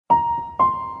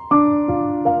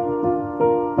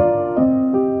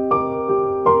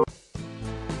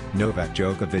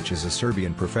Novak Djokovic is a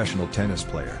Serbian professional tennis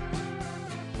player.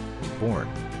 Born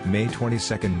May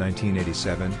 22,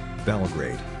 1987,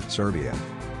 Belgrade, Serbia.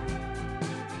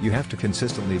 You have to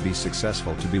consistently be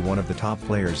successful to be one of the top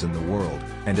players in the world,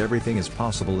 and everything is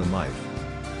possible in life.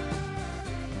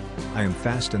 I am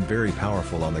fast and very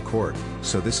powerful on the court,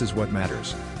 so this is what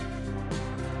matters.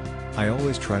 I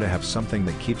always try to have something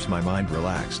that keeps my mind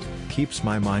relaxed, keeps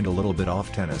my mind a little bit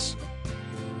off tennis.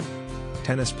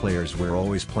 Tennis players were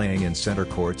always playing in center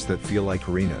courts that feel like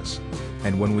arenas.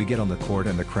 And when we get on the court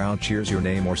and the crowd cheers your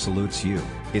name or salutes you,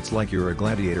 it's like you're a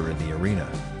gladiator in the arena.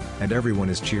 And everyone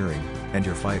is cheering, and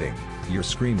you're fighting, you're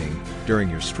screaming,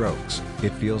 during your strokes, it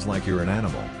feels like you're an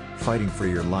animal, fighting for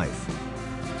your life.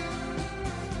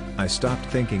 I stopped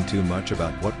thinking too much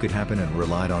about what could happen and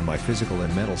relied on my physical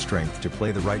and mental strength to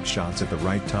play the right shots at the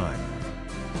right time.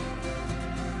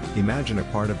 Imagine a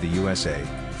part of the USA,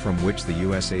 from which the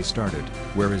USA started,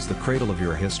 where is the cradle of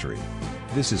your history.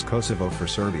 This is Kosovo for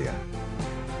Serbia.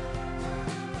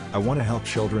 I want to help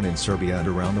children in Serbia and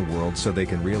around the world so they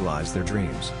can realize their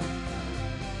dreams.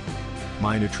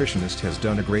 My nutritionist has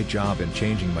done a great job in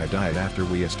changing my diet after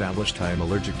we established I am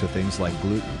allergic to things like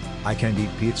gluten. I can't eat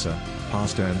pizza,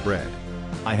 pasta and bread.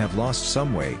 I have lost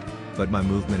some weight, but my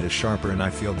movement is sharper and I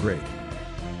feel great.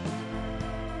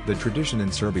 The tradition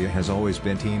in Serbia has always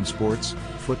been team sports,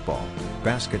 football,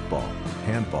 basketball,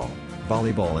 handball,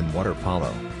 volleyball and water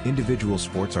polo. Individual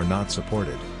sports are not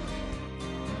supported.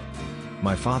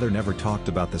 My father never talked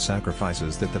about the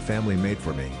sacrifices that the family made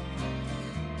for me.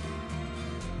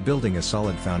 Building a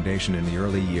solid foundation in the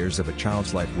early years of a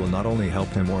child's life will not only help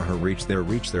him or her reach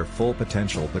their full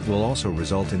potential but will also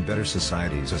result in better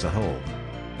societies as a whole.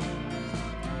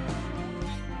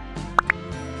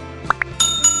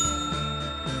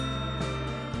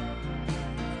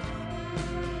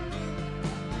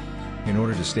 In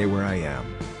order to stay where I am,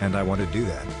 and I want to do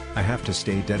that, I have to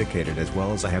stay dedicated as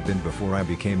well as I have been before I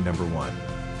became number one.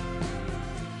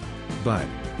 But,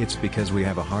 it's because we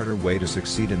have a harder way to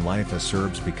succeed in life as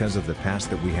Serbs because of the past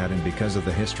that we had and because of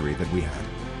the history that we had.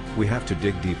 We have to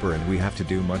dig deeper and we have to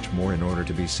do much more in order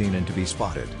to be seen and to be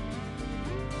spotted.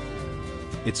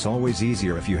 It's always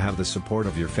easier if you have the support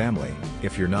of your family,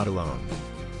 if you're not alone.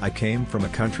 I came from a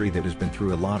country that has been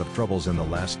through a lot of troubles in the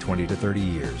last 20 to 30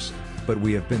 years, but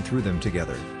we have been through them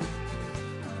together.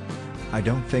 I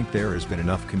don't think there has been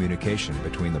enough communication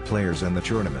between the players and the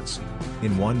tournaments.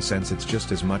 In one sense it's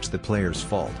just as much the players'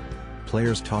 fault.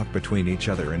 Players talk between each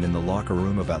other and in the locker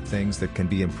room about things that can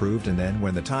be improved, and then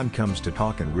when the time comes to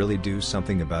talk and really do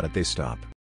something about it they stop.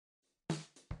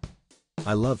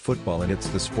 I love football and it's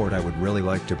the sport I would really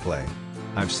like to play.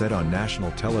 I've said on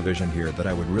national television here that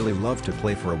I would really love to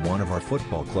play for one of our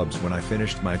football clubs when I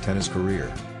finished my tennis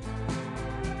career.